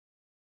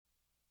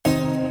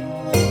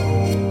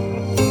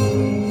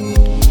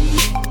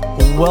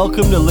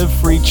Welcome to Live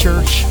Free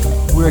Church.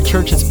 We're a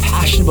church that's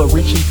passionate about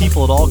reaching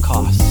people at all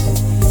costs.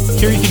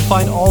 Here you can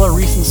find all our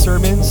recent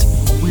sermons.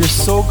 We are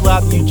so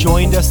glad that you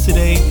joined us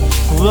today.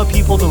 We want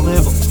people to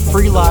live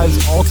free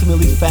lives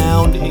ultimately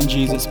found in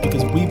Jesus,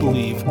 because we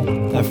believe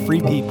that free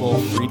people,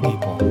 free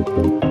people.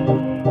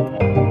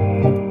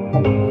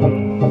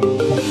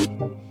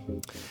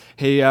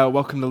 Hey,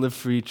 welcome to Live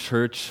Free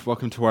Church.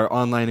 Welcome to our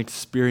online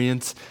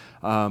experience.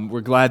 We're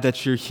glad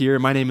that you're here.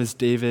 My name is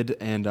David,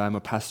 and I'm a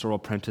pastoral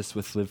apprentice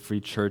with Live Free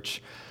Church.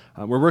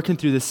 We're working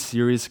through this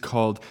series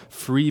called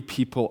Free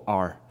People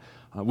Are.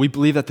 We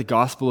believe that the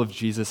gospel of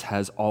Jesus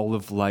has all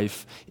of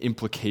life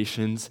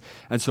implications,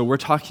 and so we're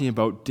talking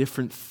about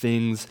different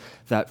things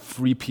that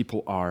free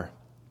people are.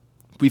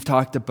 We've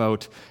talked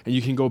about, and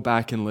you can go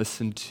back and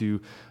listen to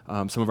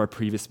some of our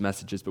previous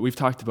messages, but we've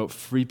talked about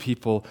free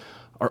people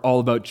are all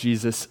about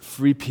Jesus,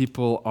 free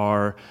people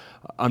are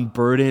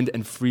unburdened,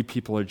 and free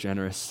people are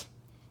generous.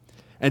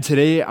 And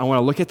today, I want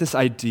to look at this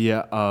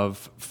idea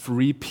of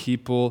free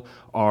people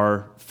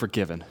are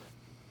forgiven.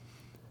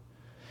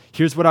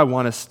 Here's what I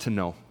want us to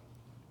know.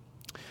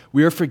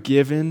 We are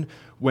forgiven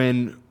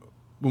when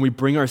we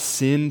bring our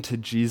sin to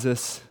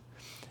Jesus,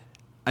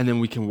 and then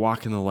we can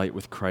walk in the light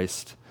with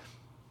Christ.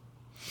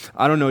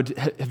 I don't know,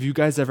 have you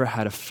guys ever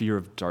had a fear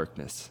of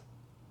darkness?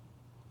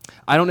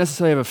 I don't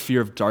necessarily have a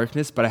fear of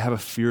darkness, but I have a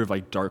fear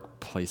of dark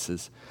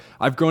places.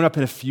 I've grown up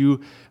in a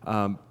few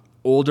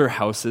older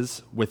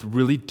houses with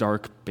really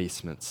dark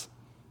basements.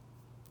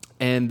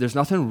 And there's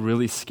nothing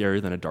really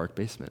scarier than a dark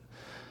basement.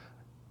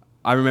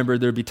 I remember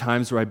there'd be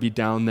times where I'd be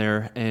down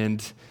there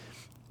and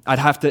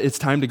it's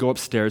time to go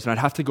upstairs, and I'd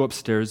have to go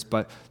upstairs,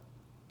 but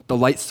the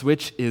light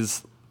switch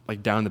is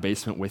down in the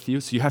basement with you,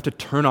 so you have to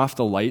turn off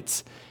the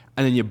lights,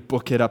 and then you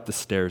book it up the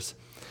stairs.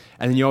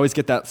 And then you always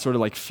get that sort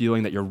of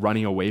feeling that you're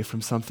running away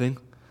from something.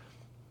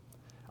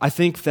 I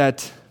think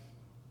that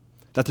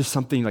there's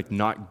something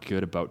not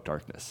good about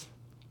darkness.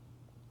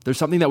 There's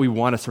something that we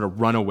want to sort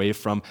of run away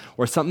from,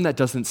 or something that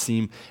doesn't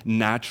seem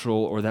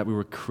natural or that we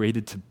were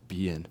created to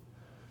be in.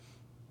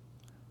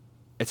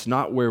 It's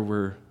not where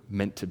we're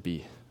meant to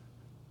be.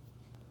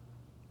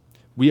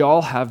 We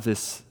all have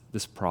this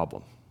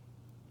problem.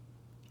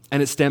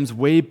 And it stems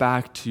way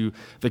back to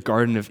the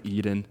Garden of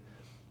Eden,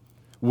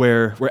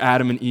 where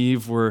Adam and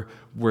Eve were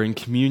in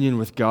communion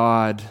with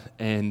God,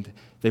 and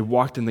they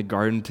walked in the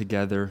garden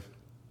together.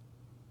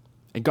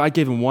 And God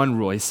gave them one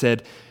rule. He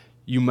said,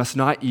 you must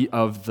not eat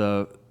of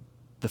the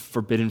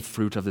forbidden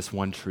fruit of this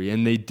one tree.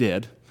 And they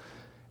did.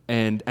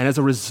 And as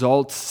a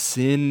result,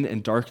 sin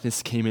and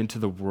darkness came into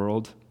the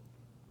world,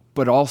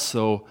 but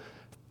also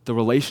the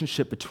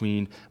relationship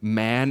between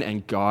man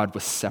and God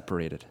was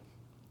separated.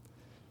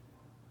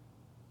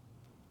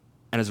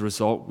 And as a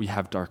result, we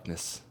have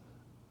darkness.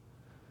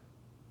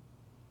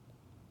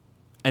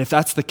 And if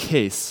that's the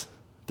case,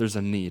 there's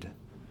a need.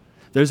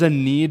 There's a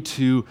need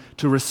to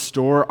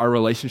restore our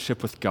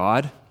relationship with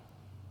God.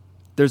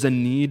 There's a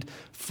need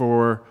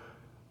for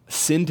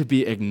sin to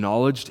be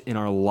acknowledged in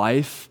our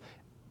life,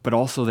 but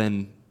also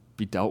then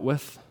be dealt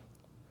with.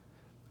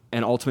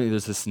 And ultimately,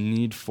 there's this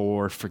need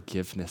for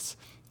forgiveness.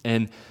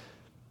 And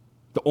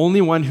the only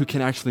one who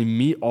can actually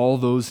meet all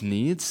those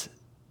needs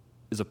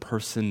is a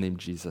person named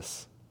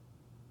Jesus.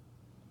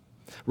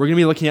 We're going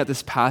to be looking at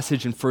this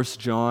passage in 1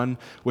 John,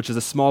 which is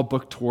a small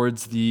book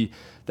towards the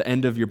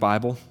end of your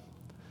Bible.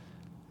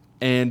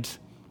 And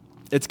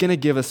it's going to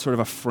give us sort of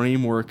a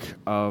framework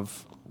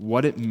of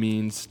what it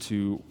means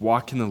to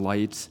walk in the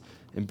light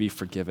and be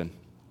forgiven.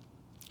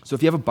 So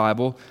if you have a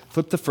Bible,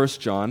 flip to 1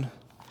 John.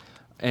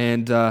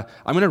 And I'm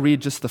going to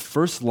read just the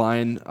first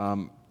line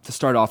to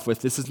start off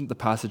with. This isn't the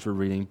passage we're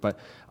reading, but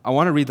I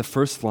want to read the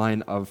first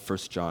line of 1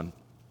 John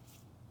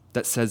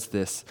that says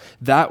this: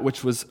 that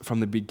which was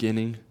from the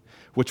beginning,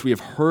 which we have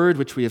heard,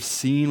 which we have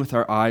seen with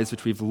our eyes,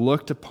 which we've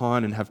looked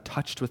upon and have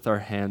touched with our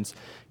hands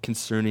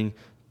concerning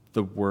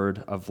the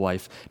word of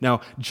life.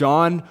 Now,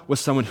 John was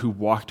someone who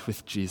walked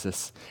with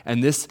Jesus.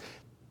 And this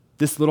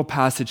little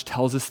passage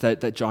tells us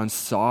that John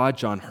saw,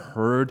 John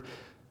heard,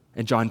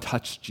 and John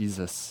touched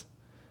Jesus.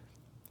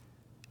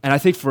 And I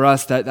think for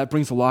us, that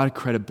brings a lot of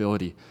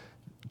credibility.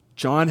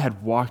 John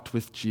had walked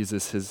with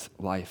Jesus his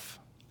life.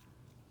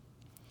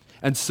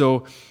 And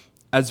so,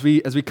 as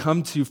we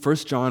come to 1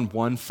 John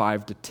 1,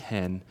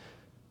 5-10,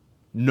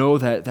 know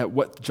that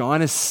what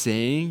John is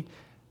saying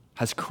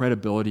has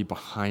credibility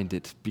behind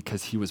it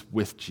because he was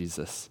with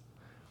Jesus.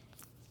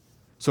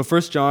 So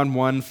 1 John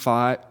 1,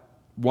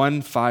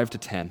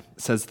 5-10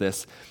 says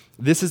this: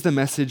 this is the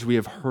message we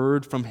have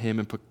heard from him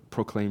and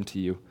proclaimed to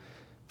you,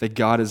 that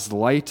God is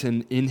light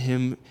and in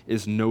him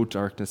is no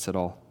darkness at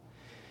all.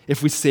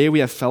 If we say we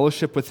have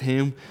fellowship with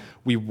him,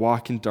 we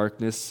walk in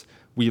darkness,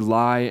 we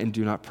lie and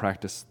do not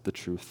practice the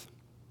truth.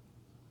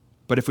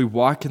 But if we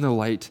walk in the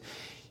light,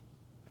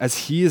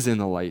 as he is in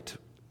the light,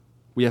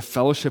 we have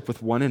fellowship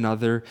with one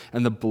another,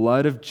 and the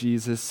blood of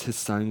Jesus, his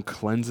son,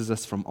 cleanses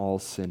us from all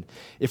sin.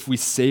 If we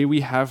say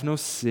we have no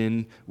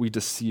sin, we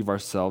deceive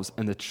ourselves,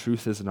 and the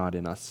truth is not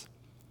in us.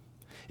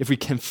 If we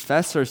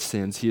confess our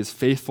sins, he is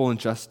faithful and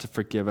just to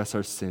forgive us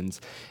our sins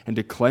and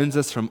to cleanse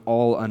us from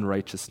all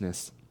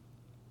unrighteousness.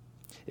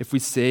 If we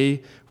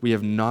say we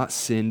have not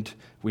sinned,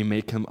 we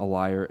make him a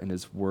liar and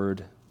his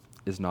word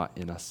is not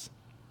in us.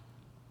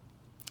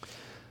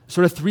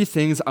 Sort of three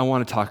things I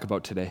want to talk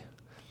about today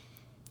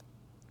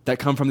that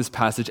come from this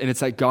passage, and it's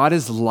that God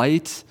is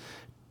light,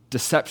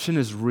 deception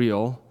is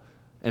real,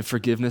 and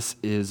forgiveness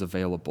is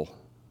available.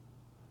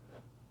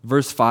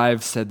 Verse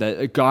 5 said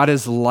that God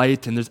is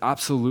light and there's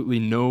absolutely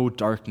no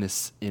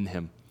darkness in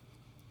him.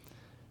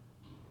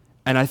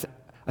 And I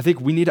think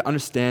we need to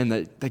understand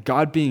that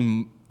God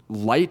being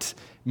light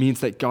means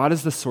that God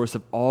is the source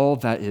of all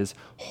that is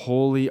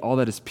holy, all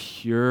that is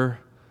pure,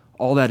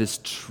 all that is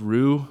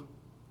true.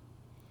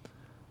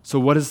 So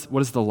what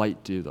does the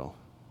light do, though?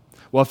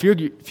 Well, a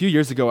few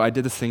years ago, I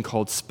did this thing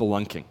called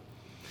spelunking.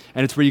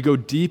 And it's where you go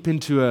deep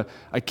into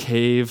a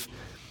cave,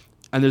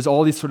 and there's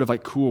all these sort of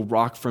like cool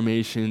rock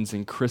formations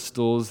and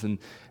crystals and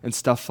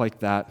stuff like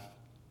that.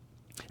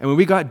 And when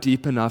we got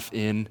deep enough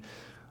in,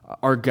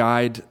 our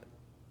guide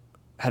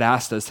had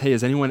asked us, hey,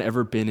 has anyone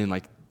ever been in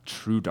like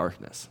true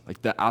darkness,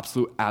 like the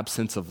absolute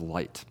absence of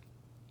light?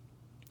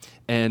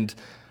 And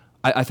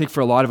I think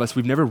for a lot of us,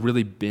 we've never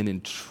really been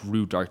in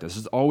true darkness.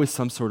 There's always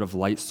some sort of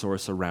light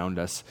source around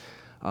us.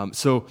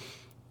 So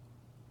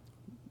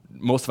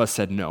most of us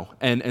said no.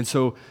 And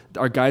so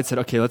our guide said,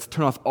 okay, let's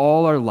turn off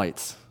all our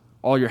lights,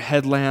 all your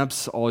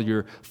headlamps, all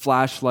your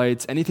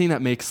flashlights, anything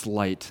that makes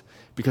light,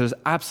 because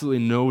there's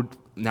absolutely no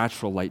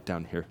natural light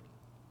down here.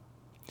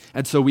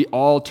 And so we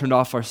all turned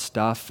off our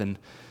stuff, and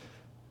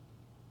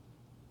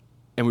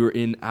we were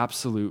in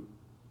absolute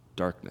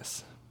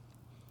darkness.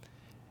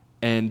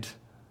 And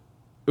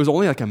it was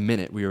only like a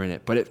minute we were in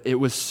it, but it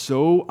was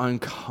so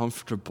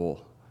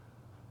uncomfortable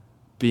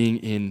being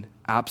in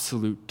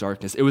absolute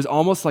darkness. It was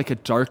almost like a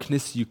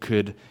darkness you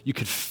could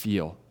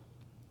feel.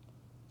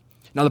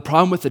 Now, the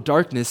problem with the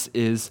darkness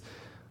is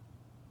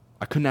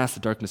I couldn't ask the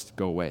darkness to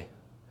go away.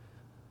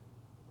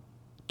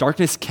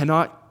 Darkness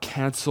cannot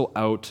cancel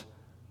out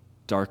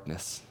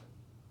darkness.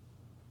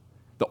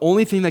 The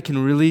only thing that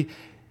can really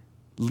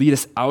lead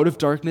us out of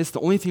darkness, the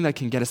only thing that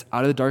can get us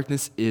out of the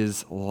darkness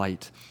is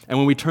light. And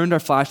when we turned our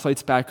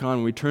flashlights back on,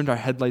 when we turned our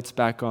headlights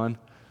back on,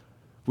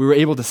 we were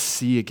able to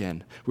see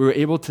again. We were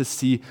able to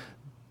see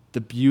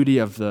the beauty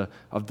of the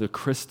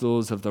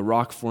crystals, of the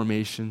rock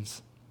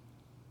formations.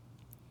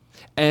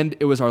 And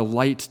it was our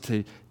light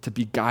to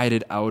be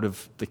guided out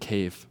of the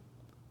cave.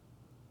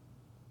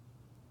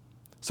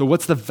 So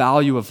what's the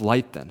value of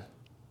light then?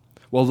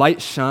 Well,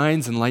 light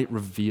shines and light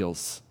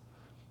reveals.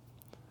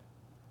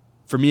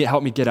 For me, it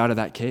helped me get out of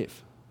that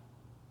cave.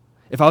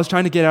 If I was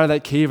trying to get out of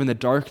that cave in the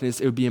darkness,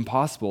 it would be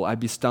impossible. I'd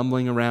be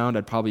stumbling around.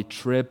 I'd probably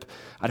trip.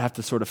 I'd have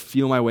to sort of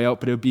feel my way out,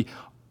 but it would be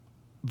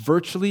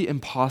virtually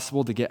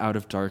impossible to get out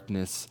of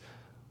darkness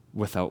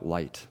without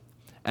light.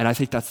 And I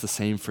think that's the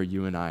same for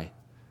you and I.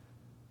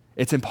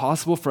 It's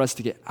impossible for us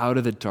to get out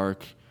of the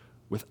dark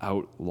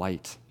without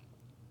light.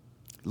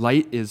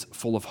 Light is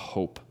full of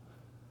hope,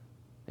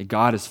 and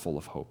God is full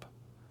of hope.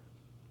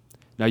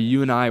 Now,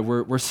 you and I,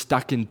 we're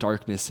stuck in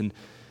darkness,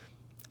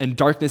 and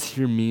darkness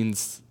here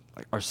means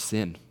like our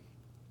sin.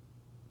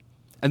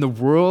 And the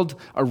world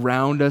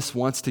around us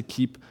wants to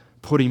keep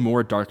putting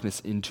more darkness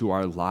into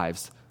our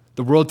lives.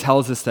 The world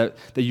tells us that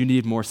you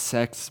need more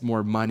sex,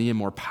 more money, and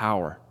more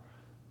power.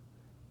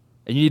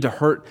 And you need to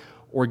hurt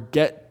or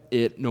get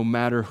it no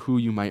matter who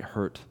you might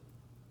hurt.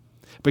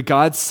 But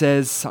God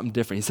says something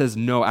different. He says,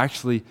 no,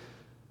 actually,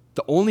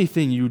 the only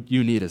thing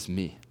you need is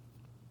me.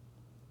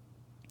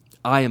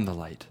 I am the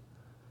light.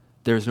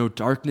 There is no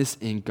darkness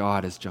in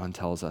God, as John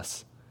tells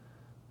us.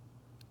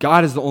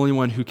 God is the only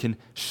one who can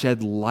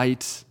shed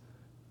light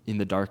in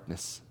the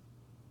darkness.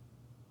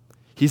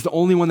 He's the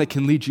only one that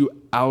can lead you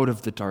out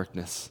of the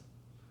darkness.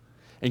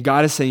 And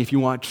God is saying, if you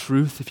want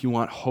truth, if you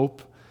want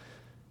hope,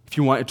 if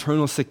you want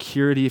eternal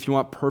security, if you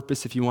want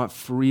purpose, if you want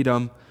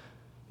freedom,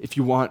 if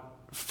you want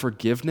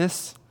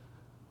forgiveness,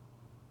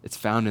 it's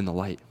found in the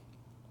light.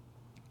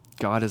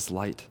 God is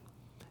light.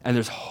 And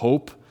there's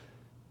hope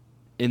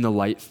in the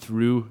light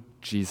through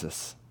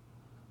Jesus.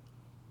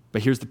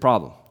 But here's the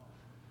problem.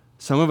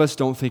 Some of us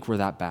don't think we're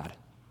that bad.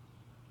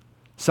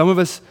 Some of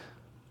us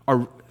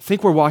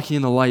think we're walking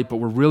in the light, but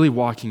we're really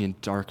walking in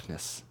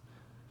darkness.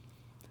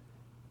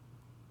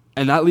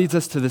 And that leads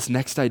us to this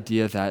next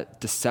idea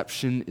that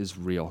deception is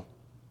real.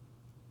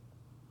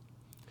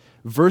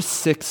 Verse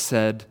 6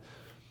 said,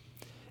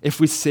 if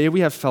we say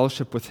we have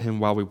fellowship with him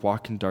while we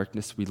walk in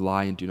darkness, we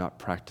lie and do not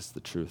practice the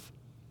truth.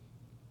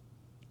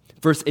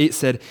 Verse 8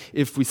 said,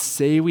 if we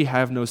say we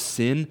have no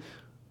sin,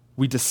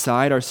 we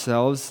decide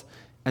ourselves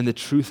and the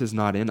truth is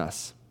not in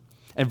us.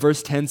 And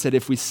verse 10 said,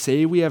 if we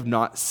say we have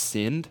not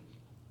sinned,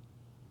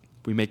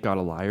 we make God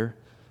a liar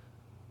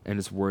and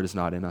his word is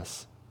not in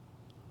us.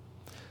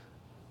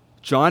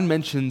 John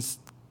mentions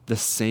the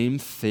same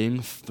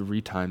thing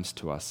 3 times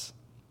to us.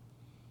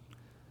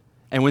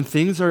 And when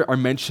things are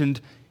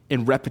mentioned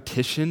in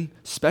repetition,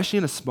 especially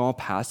in a small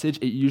passage,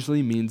 it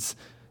usually means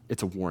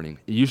it's a warning.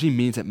 It usually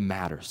means it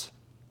matters.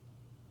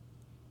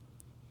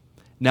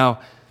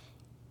 Now,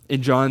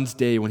 in John's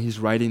day, when he's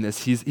writing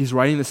this, he's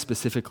writing this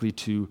specifically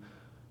to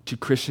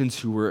Christians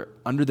who were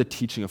under the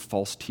teaching of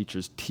false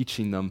teachers,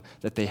 teaching them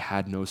that they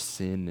had no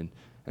sin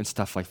and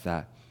stuff like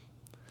that.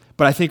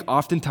 But I think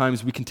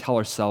oftentimes we can tell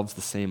ourselves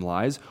the same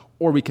lies,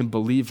 or we can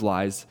believe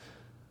lies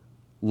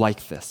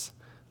like this.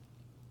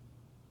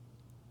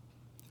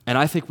 And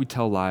I think we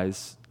tell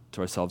lies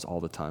to ourselves all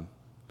the time.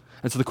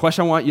 And so the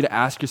question I want you to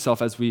ask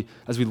yourself as we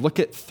look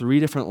at 3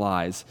 different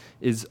lies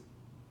is,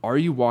 are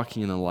you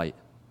walking in the light?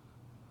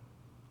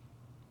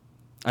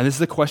 And this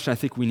is a question I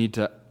think we need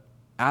to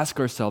ask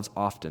ourselves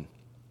often.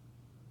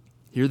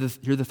 Here are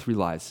the 3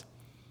 lies.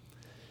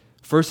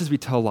 First is we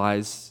tell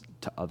lies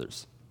to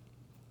others.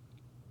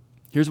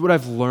 Here's what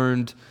I've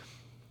learned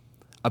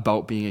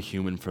about being a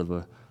human for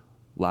the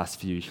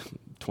last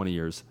 20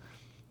 years.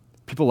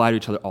 People lie to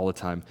each other all the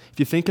time. If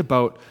you think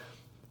about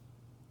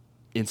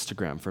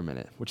Instagram for a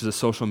minute, which is a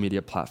social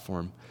media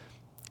platform,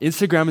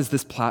 Instagram is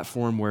this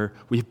platform where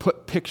we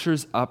put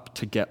pictures up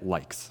to get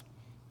likes.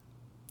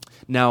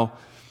 Now,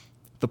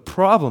 the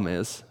problem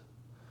is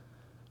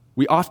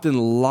we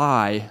often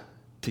lie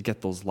to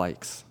get those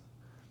likes.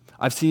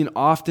 I've seen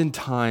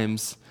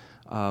oftentimes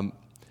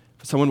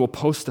someone will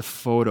post a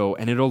photo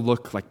and it'll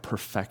look like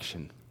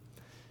perfection.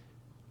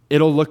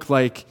 It'll look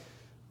like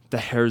the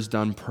hair's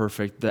done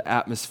perfect, the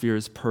atmosphere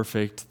is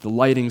perfect, the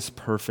lighting's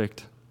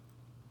perfect.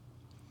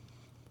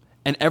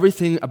 And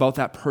everything about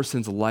that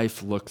person's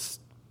life looks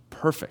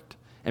perfect.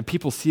 And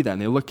people see that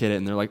and they look at it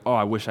and they're like, oh,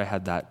 I wish I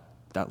had that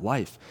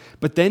life.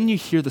 But then you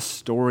hear the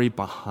story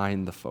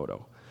behind the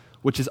photo,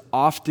 which is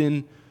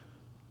often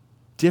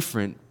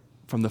different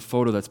from the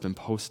photo that's been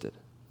posted.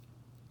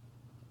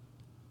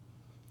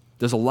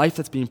 There's a life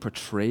that's being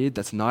portrayed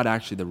that's not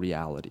actually the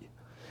reality.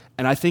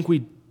 And I think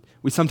we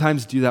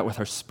sometimes do that with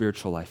our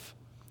spiritual life.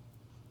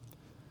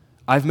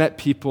 I've met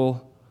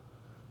people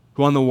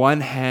who, on the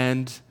one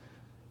hand,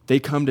 they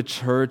come to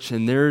church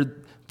and they're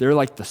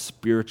like the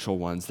spiritual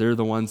ones. They're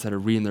the ones that are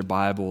reading their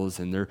Bibles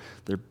and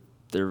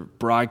they're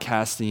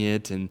broadcasting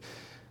it and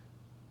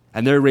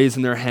they're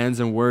raising their hands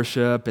in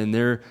worship and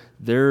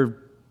they're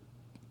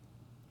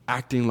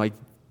acting like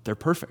they're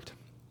perfect.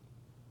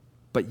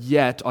 But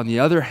yet, on the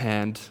other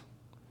hand,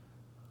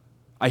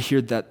 I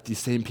hear that these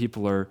same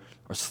people are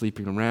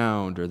sleeping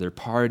around or they're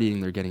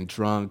partying, they're getting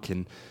drunk,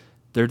 and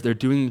they're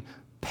doing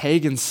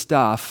pagan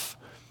stuff,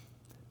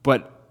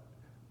 but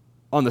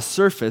on the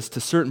surface, to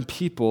certain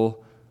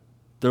people,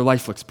 their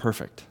life looks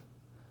perfect.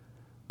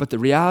 But the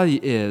reality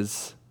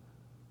is,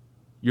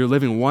 you're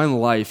living one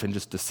life and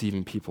just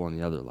deceiving people in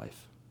the other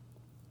life.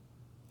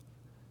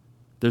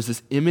 There's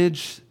this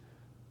image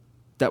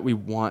that we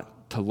want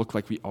to look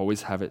like we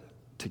always have it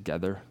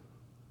together,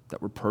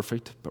 that we're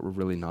perfect, but we're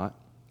really not.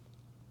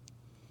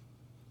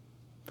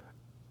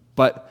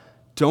 But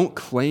don't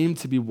claim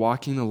to be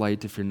walking the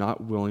light if you're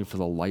not willing for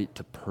the light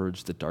to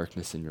purge the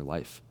darkness in your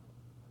life.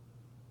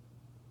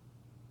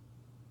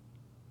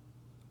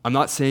 I'm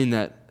not saying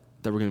that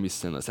we're going to be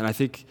sinless. And I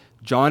think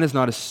John is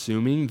not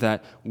assuming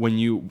that when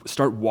you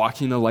start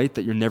walking the light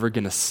that you're never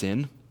going to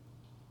sin,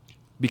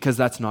 because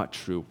that's not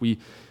true.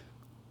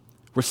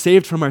 We're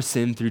saved from our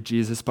sin through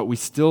Jesus, but we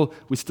still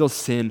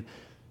sin.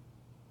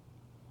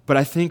 But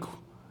I think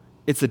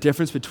it's the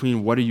difference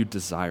between what are you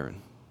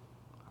desiring?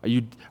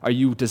 Are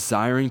you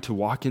desiring to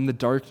walk in the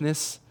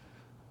darkness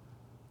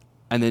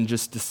and then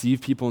just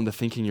deceive people into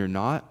thinking you're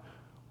not?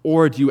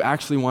 Or do you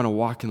actually want to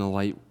walk in the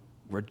light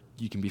where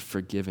you can be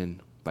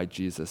forgiven by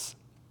Jesus?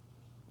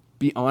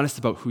 Be honest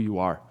about who you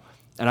are.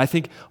 And I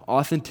think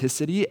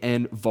authenticity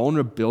and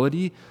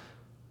vulnerability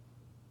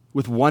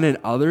with one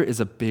another is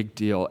a big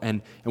deal.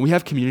 And we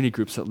have community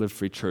groups at Live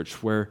Free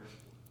Church where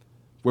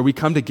we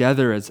come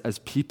together as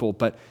people,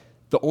 but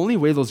the only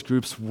way those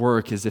groups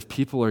work is if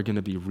people are going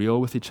to be real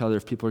with each other,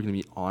 if people are going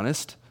to be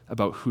honest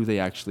about who they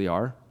actually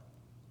are,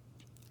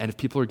 and if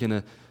people are going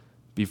to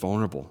be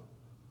vulnerable.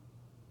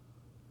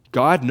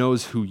 God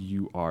knows who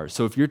you are.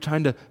 So if you're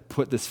trying to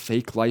put this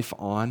fake life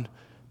on,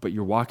 but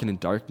you're walking in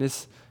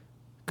darkness,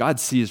 God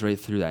sees right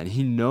through that, and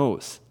he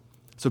knows.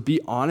 So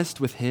be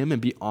honest with him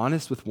and be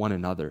honest with one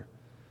another,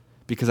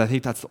 because I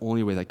think that's the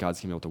only way that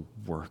God's going to be able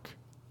to work.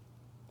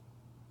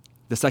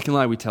 The second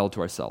lie we tell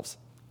to ourselves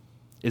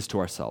is to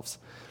ourselves.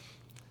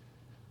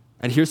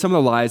 And here's some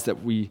of the lies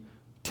that we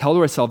tell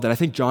to ourselves that I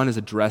think John is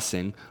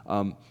addressing.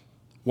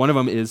 One of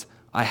them is,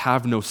 I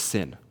have no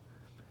sin.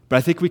 But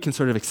I think we can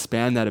sort of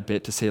expand that a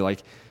bit to say,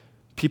 like,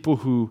 people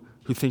who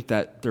think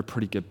that they're a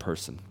pretty good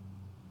person.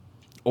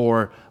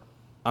 Or,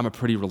 I'm a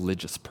pretty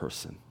religious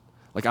person.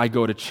 Like, I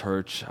go to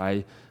church,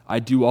 I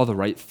do all the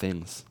right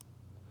things.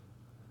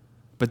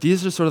 But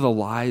these are sort of the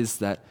lies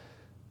that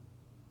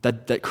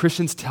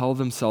Christians tell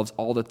themselves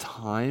all the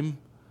time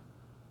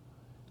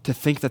to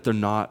think that they're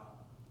not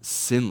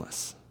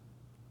sinless.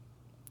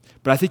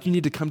 But I think you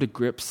need to come to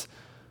grips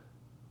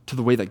to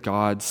the way that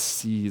God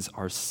sees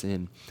our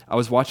sin. I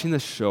was watching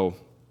this show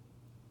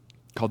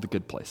called The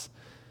Good Place,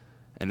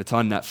 and it's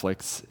on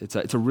Netflix.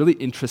 It's a really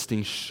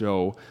interesting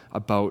show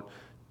about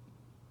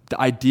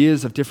the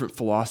ideas of different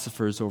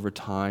philosophers over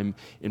time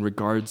in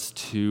regards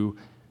to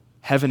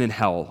heaven and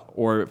hell,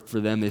 or for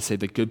them, they say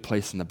the good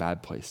place and the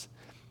bad place.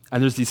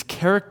 And there's these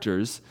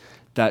characters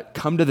that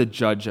come to the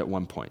judge at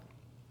one point.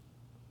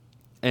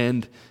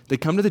 And they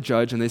come to the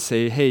judge and they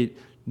say, hey,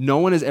 no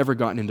one has ever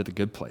gotten into the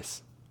good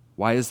place.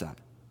 Why is that?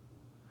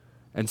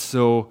 And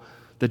so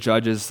the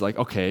judge is like,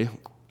 okay,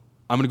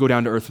 I'm going to go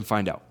down to earth and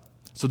find out.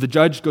 So the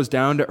judge goes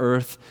down to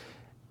earth,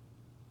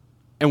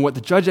 and what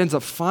the judge ends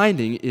up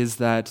finding is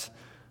that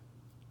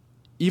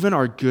even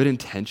our good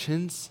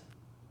intentions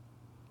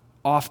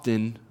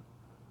often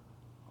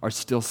are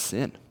still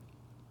sin.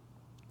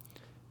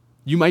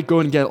 You might go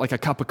and get like a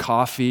cup of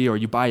coffee, or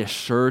you buy a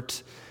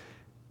shirt,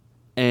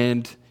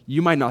 and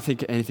you might not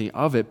think anything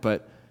of it,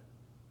 but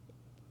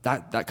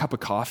that cup of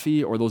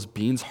coffee or those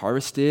beans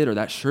harvested or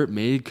that shirt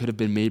made could have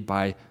been made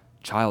by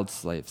child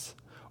slaves.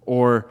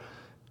 Or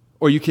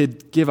you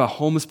could give a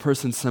homeless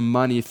person some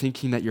money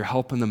thinking that you're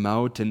helping them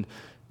out, and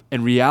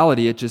in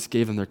reality, it just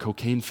gave them their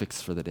cocaine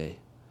fix for the day.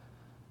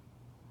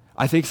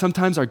 I think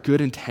sometimes our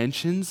good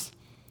intentions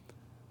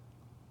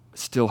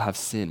still have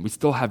sin. We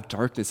still have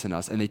darkness in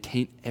us, and they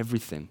taint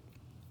everything.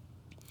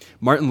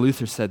 Martin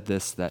Luther said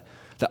this, that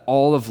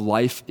all of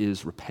life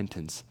is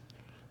repentance.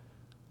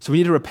 So we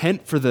need to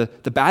repent for the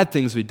bad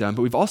things we've done,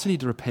 but we also need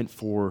to repent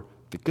for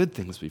the good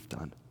things we've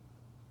done.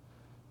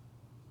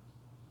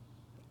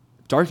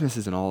 Darkness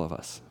is in all of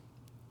us.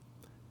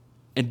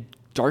 And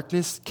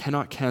darkness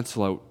cannot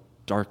cancel out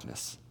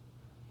darkness.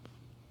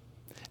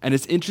 And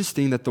it's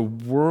interesting that the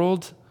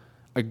world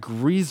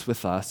agrees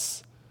with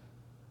us,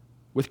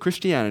 with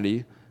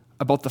Christianity,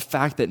 about the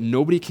fact that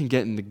nobody can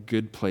get in the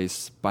good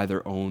place by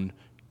their own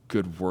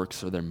good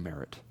works or their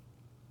merit,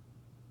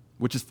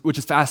 which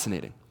is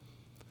fascinating.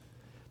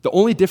 The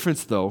only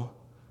difference, though,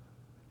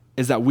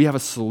 is that we have a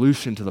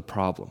solution to the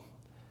problem.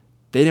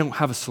 They don't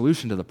have a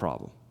solution to the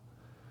problem.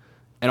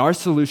 And our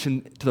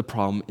solution to the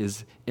problem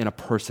is in a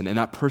person, and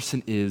that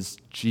person is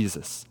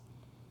Jesus.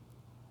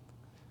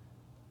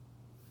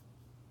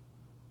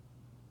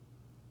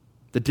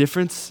 The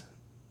difference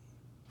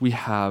we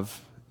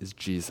have is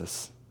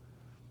Jesus.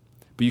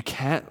 But you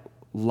can't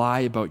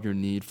lie about your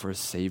need for a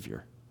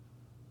Savior.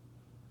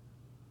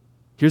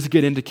 Here's a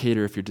good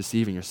indicator if you're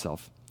deceiving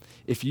yourself.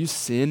 If you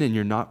sin and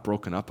you're not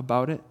broken up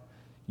about it,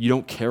 you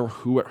don't care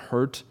who it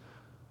hurt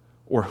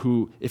or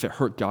if it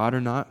hurt God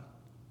or not,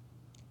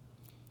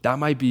 that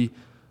might be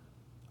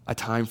a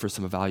time for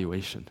some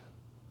evaluation.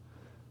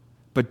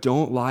 But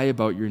don't lie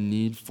about your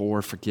need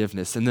for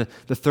forgiveness. And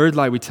the third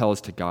lie we tell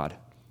is to God.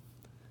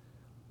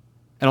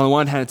 And on the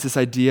one hand, it's this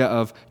idea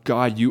of,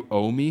 God, you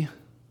owe me.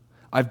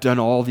 I've done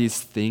all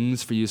these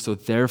things for you, so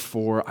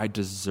therefore I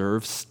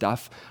deserve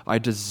stuff. I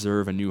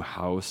deserve a new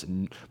house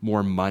and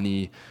more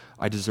money.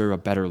 I deserve a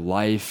better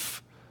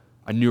life,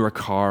 a newer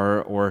car,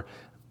 or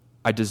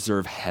I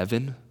deserve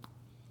heaven.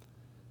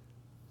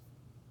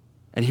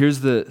 And here's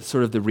the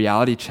sort of the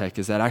reality check,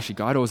 is that actually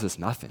God owes us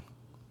nothing.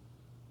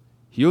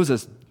 He owes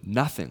us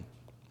nothing.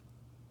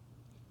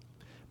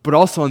 But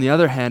also on the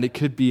other hand, it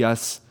could be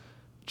us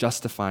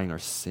justifying our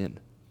sin.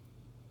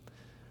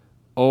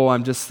 Oh,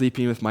 I'm just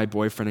sleeping with my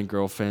boyfriend and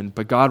girlfriend,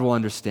 but God will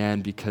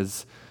understand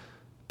because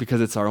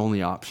it's our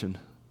only option.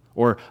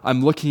 Or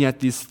I'm looking at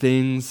these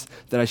things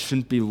that I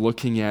shouldn't be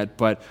looking at,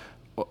 but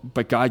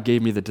God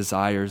gave me the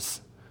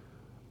desires.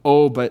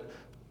 Oh, but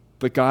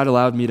God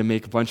allowed me to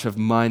make a bunch of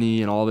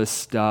money and all this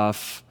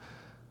stuff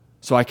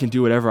so I can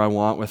do whatever I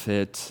want with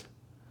it.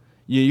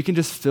 You can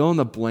just fill in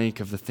the blank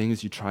of the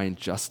things you try and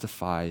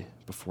justify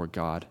before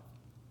God.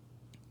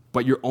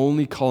 But you're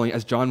only calling,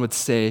 as John would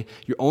say,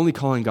 you're only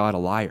calling God a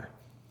liar.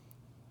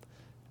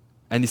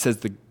 And he says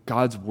that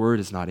God's word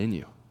is not in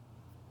you.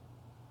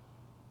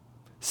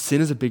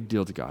 Sin is a big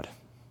deal to God.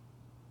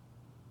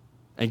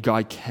 And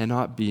God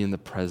cannot be in the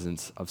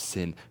presence of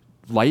sin.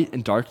 Light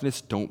and darkness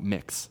don't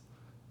mix.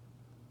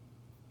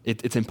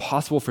 It's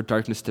impossible for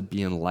darkness to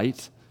be in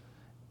light,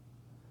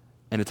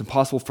 and it's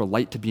impossible for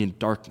light to be in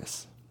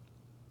darkness.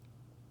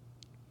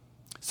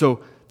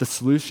 So the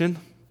solution,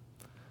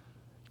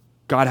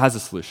 God has a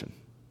solution,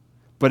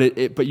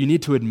 but you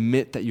need to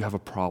admit that you have a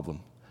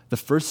problem. The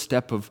first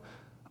step of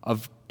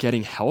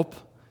getting help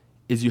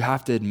is you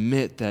have to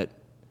admit that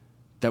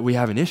we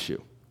have an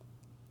issue.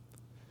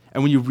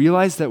 And when you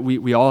realize that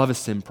we all have a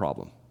sin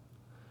problem,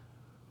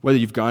 whether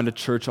you've gone to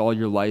church all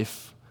your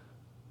life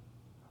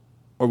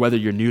or whether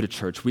you're new to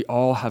church, we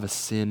all have a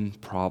sin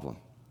problem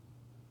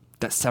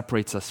that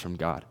separates us from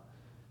God.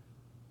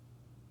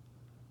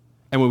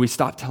 And when we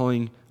stop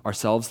telling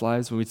ourselves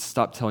lies, when we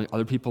stop telling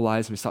other people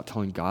lies, when we stop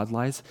telling God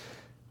lies,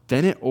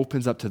 then it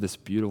opens up to this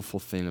beautiful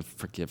thing of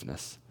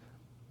forgiveness.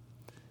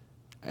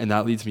 And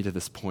that leads me to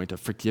this point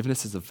of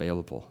forgiveness is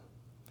available.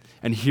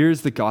 And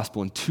here's the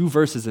gospel in 2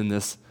 verses in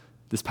this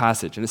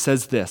passage. And it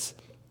says this,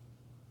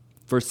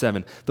 verse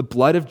 7, the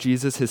blood of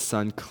Jesus, his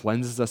son,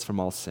 cleanses us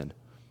from all sin.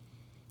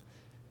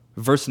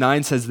 Verse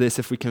 9 says this,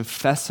 if we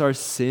confess our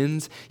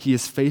sins, he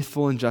is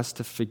faithful and just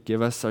to forgive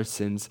us our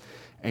sins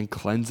and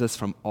cleanse us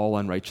from all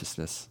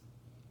unrighteousness.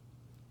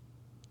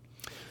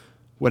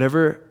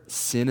 Whatever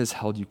sin has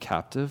held you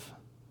captive,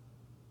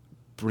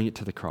 bring it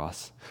to the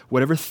cross.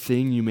 Whatever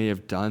thing you may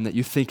have done that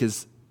you think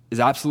is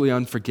absolutely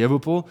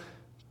unforgivable,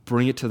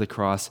 bring it to the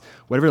cross.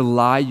 Whatever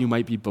lie you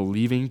might be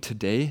believing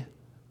today,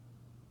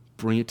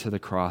 bring it to the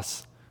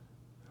cross.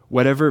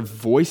 Whatever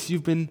voice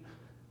you've been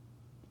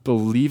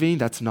believing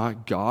that's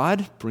not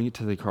God, bring it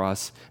to the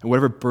cross. And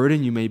whatever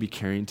burden you may be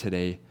carrying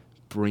today,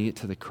 bring it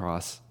to the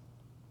cross.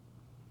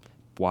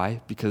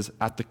 Why? Because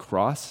at the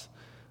cross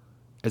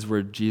is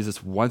where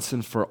Jesus once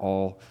and for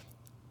all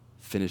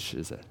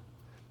finishes it.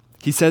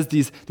 He says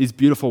these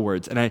beautiful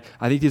words, and I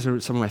think these are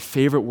some of my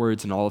favorite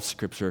words in all of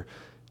Scripture.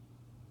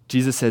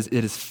 Jesus says,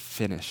 "It is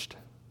finished."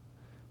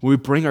 When we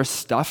bring our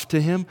stuff to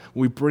him,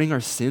 when we bring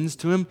our sins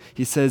to him,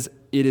 he says,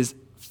 "It is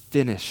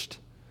finished."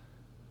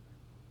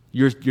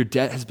 Your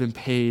debt has been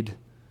paid.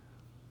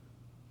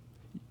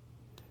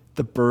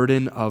 The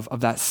burden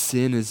of that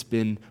sin has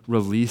been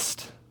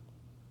released.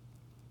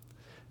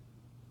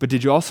 But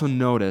did you also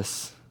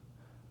notice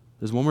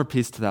there's one more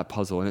piece to that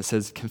puzzle, and it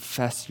says,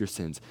 confess your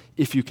sins,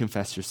 if you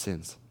confess your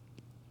sins.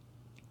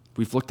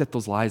 We've looked at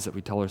those lies that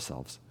we tell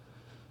ourselves.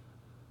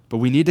 But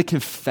we need to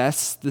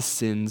confess the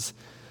sins,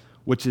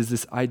 which is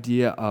this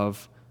idea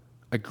of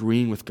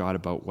agreeing with God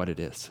about what it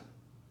is.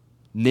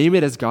 Name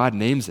it as God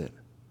names it,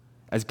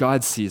 as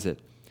God sees it.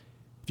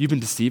 If you've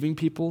been deceiving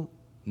people,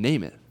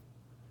 name it.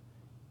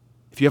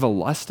 If you have a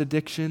lust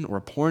addiction or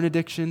a porn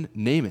addiction,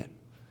 name it.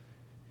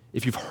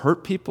 If you've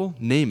hurt people,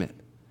 name it.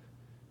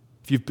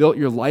 If you've built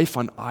your life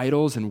on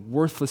idols and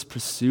worthless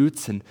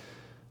pursuits and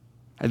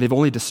they've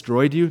only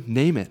destroyed you,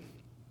 name it.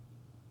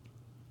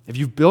 If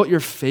you've built your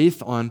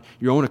faith on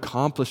your own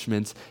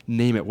accomplishments,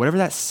 name it. Whatever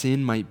that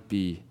sin might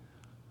be,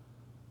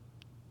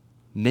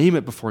 name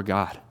it before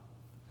God.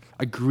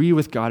 Agree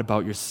with God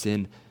about your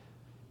sin,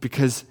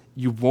 because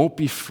you won't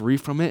be free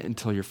from it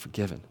until you're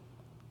forgiven.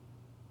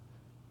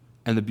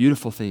 And the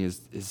beautiful thing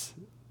is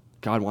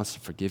God wants to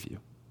forgive you.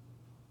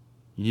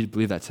 You need to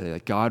believe that today,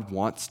 that God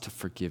wants to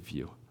forgive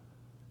you.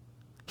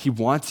 He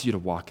wants you to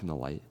walk in the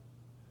light.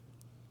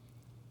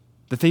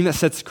 The thing that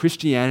sets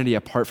Christianity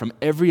apart from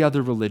every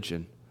other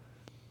religion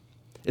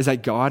is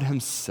that God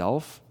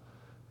himself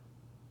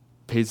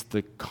pays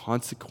the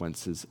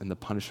consequences and the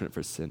punishment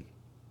for sin.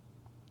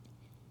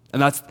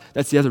 And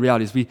that's the other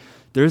reality,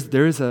 is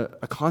there is a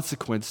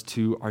consequence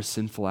to our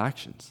sinful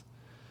actions.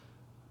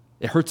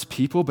 It hurts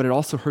people, but it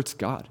also hurts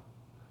God.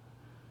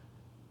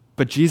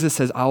 But Jesus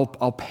says,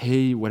 I'll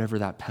pay whatever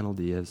that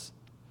penalty is,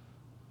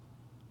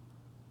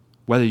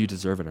 whether you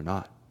deserve it or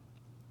not.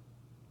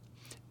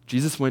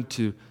 Jesus went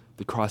to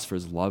the cross for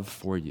his love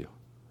for you.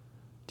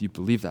 Do you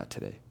believe that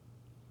today?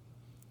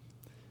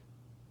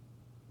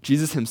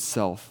 Jesus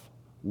himself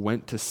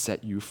went to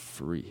set you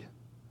free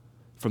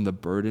from the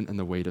burden and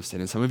the weight of sin.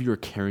 And some of you are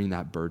carrying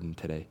that burden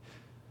today.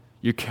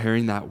 You're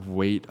carrying that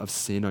weight of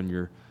sin on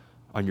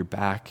your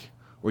back,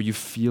 or you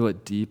feel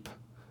it deep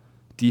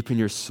in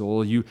your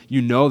soul. You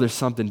know there's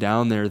something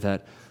down there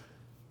that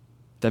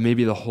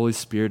maybe the Holy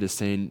Spirit is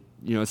saying,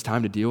 it's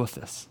time to deal with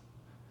this.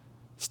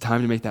 It's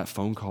time to make that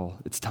phone call.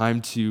 It's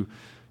time to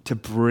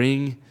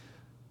bring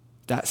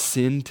that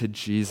sin to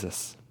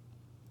Jesus.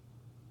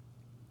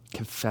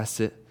 Confess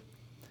it,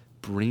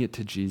 bring it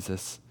to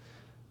Jesus,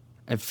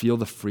 and feel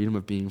the freedom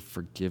of being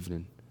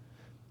forgiven.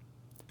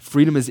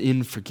 Freedom is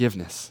in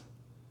forgiveness,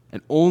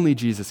 and only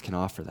Jesus can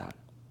offer that.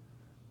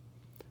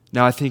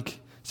 Now, I think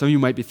some of you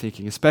might be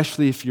thinking,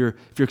 especially if you're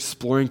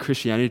exploring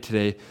Christianity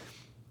today,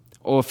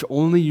 oh, if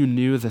only you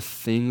knew the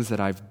things that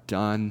I've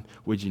done,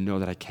 would you know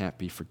that I can't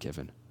be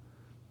forgiven?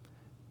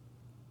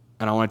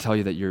 And I want to tell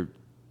you that you're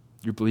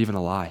believing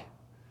a lie.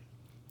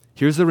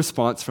 Here's the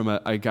response from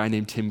a guy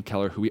named Tim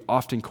Keller, who we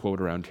often quote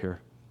around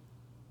here.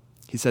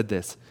 He said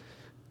this: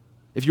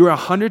 if you were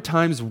 100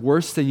 times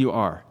worse than you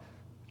are,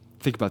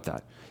 think about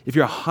that. If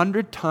you're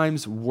 100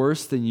 times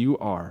worse than you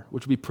are,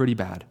 which would be pretty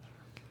bad,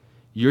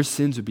 your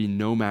sins would be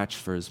no match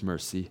for his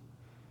mercy.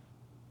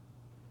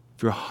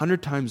 If you're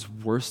 100 times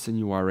worse than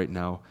you are right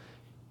now,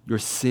 your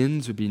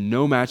sins would be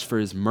no match for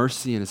his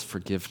mercy and his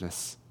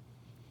forgiveness.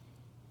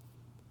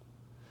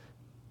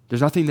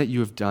 There's nothing that you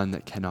have done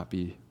that cannot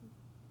be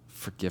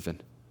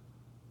forgiven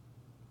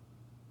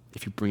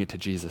if you bring it to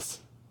Jesus.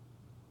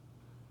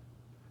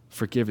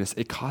 Forgiveness,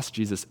 it cost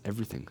Jesus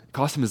everything. It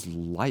cost him his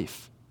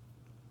life.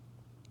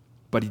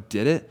 But he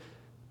did it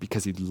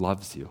because he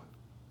loves you.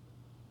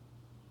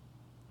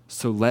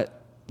 So let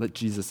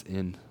Jesus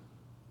in.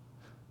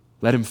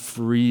 Let him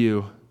free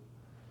you,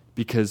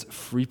 because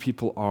free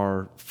people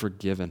are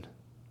forgiven.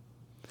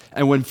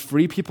 And when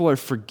free people are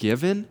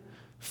forgiven,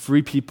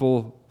 free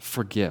people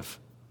forgive.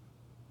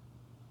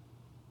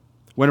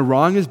 When a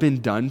wrong has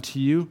been done to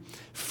you,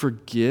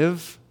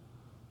 forgive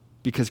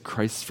because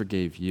Christ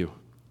forgave you.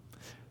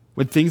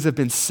 When things have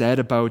been said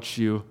about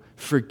you,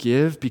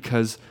 forgive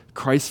because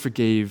Christ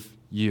forgave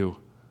you.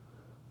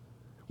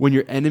 When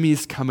your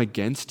enemies come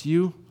against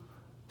you,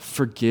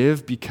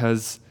 forgive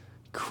because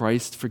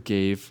Christ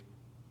forgave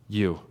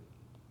you.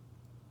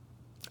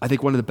 I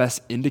think one of the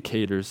best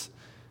indicators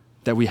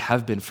that we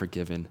have been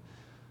forgiven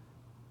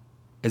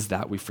is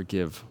that we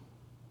forgive.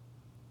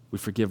 We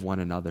forgive one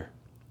another.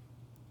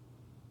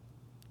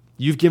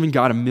 You've given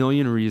God a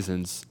million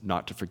reasons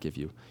not to forgive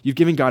you. You've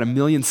given God a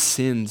million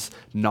sins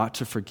not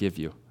to forgive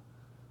you.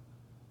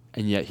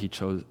 And yet he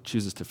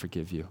chooses to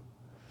forgive you.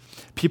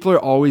 People are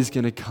always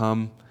going to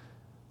come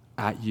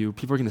at you.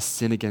 People are going to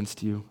sin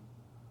against you.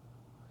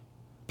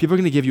 People are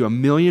going to give you a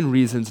million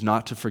reasons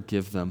not to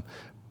forgive them.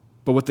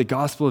 But what the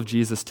gospel of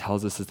Jesus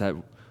tells us is that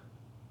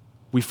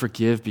we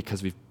forgive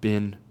because we've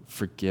been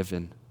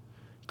forgiven.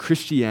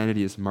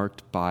 Christianity is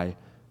marked by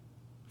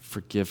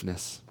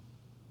forgiveness.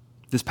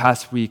 This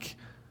past week,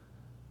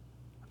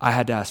 I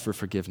had to ask for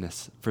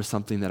forgiveness for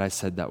something that I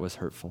said that was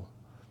hurtful.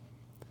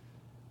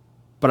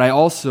 But I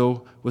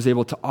also was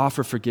able to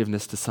offer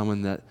forgiveness to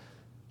someone that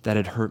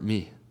had hurt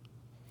me.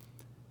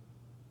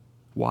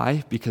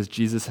 Why? Because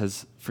Jesus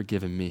has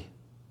forgiven me.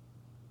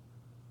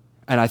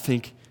 And I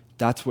think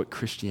that's what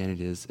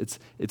Christianity is.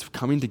 It's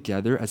coming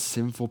together as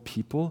sinful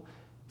people,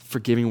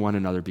 forgiving one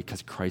another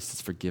because Christ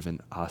has forgiven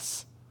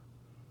us.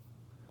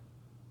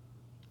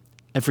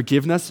 And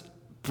forgiveness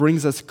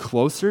brings us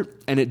closer,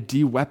 and it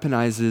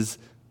de-weaponizes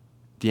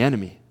the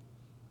enemy.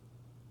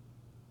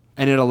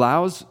 And it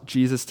allows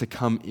Jesus to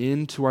come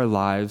into our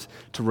lives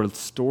to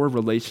restore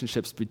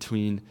relationships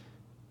between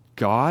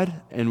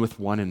God and with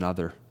one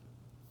another.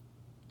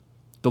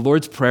 The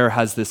Lord's Prayer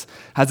has this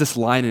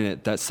line in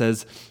it that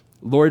says,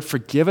 Lord,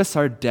 forgive us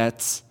our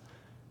debts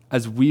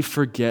as we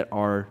forget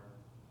our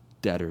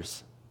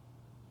debtors.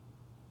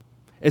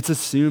 It's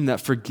assumed that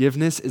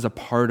forgiveness is a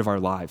part of our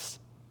lives.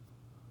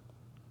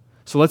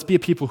 So let's be a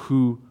people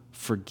who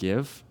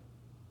forgive.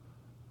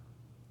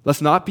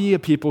 Let's not be a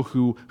people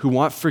who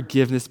want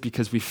forgiveness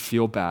because we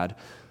feel bad.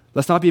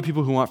 Let's not be a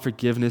people who want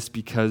forgiveness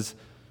because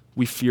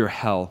we fear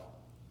hell.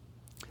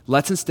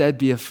 Let's instead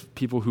be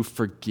people who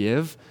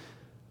forgive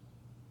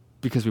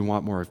because we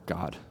want more of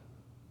God.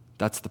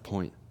 That's the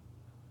point.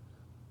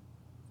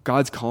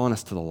 God's calling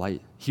us to the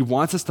light. He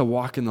wants us to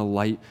walk in the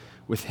light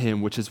with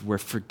him, which is where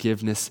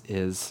forgiveness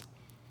is.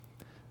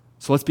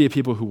 So let's be a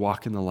people who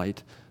walk in the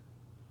light,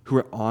 who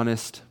are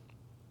honest,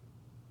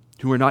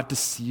 who are not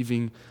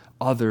deceiving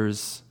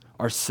others,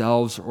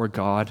 ourselves, or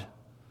God.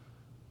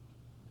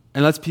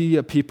 And let's be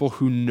a people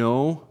who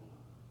know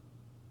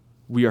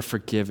we are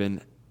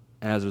forgiven,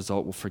 and as a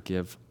result will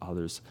forgive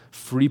others.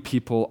 Free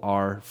people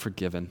are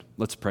forgiven.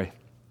 Let's pray.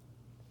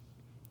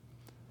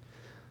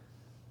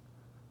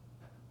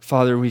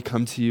 Father, we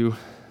come to you,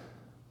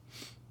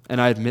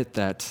 and I admit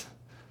that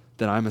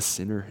I'm a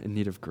sinner in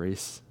need of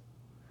grace,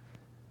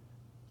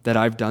 that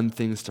I've done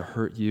things to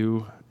hurt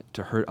you,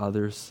 to hurt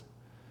others.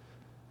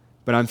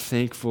 But I'm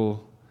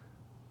thankful,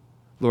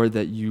 Lord,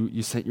 that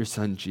you sent your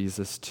son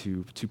Jesus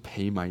to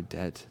pay my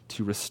debt,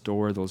 to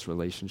restore those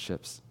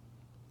relationships.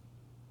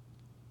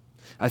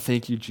 I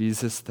thank you,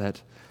 Jesus,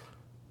 that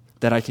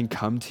I can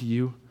come to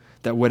you,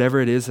 that whatever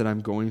it is that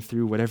I'm going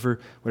through, whatever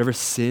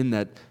sin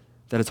that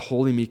is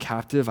holding me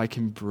captive, I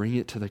can bring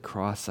it to the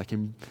cross. I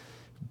can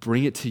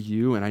bring it to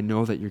you, and I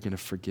know that you're going to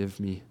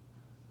forgive me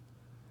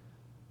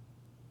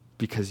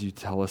because you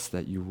tell us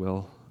that you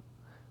will.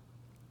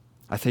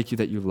 I thank you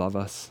that you love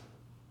us,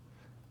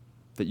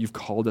 that you've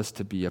called us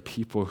to be a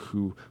people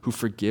who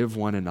forgive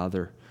one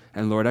another.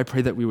 And Lord, I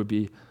pray that we would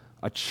be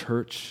a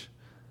church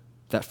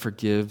that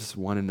forgives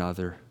one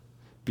another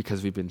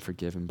because we've been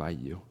forgiven by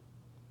you.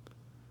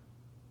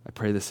 I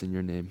pray this in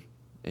your name.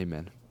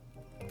 Amen.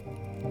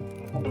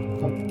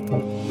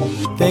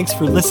 Thanks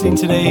for listening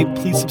today.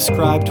 Please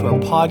subscribe to our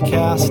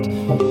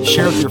podcast,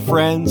 share with your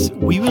friends.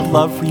 We would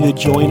love for you to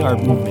join our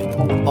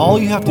movement. All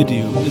you have to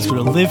do is go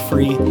to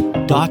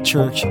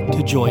livefree.church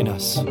to join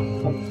us.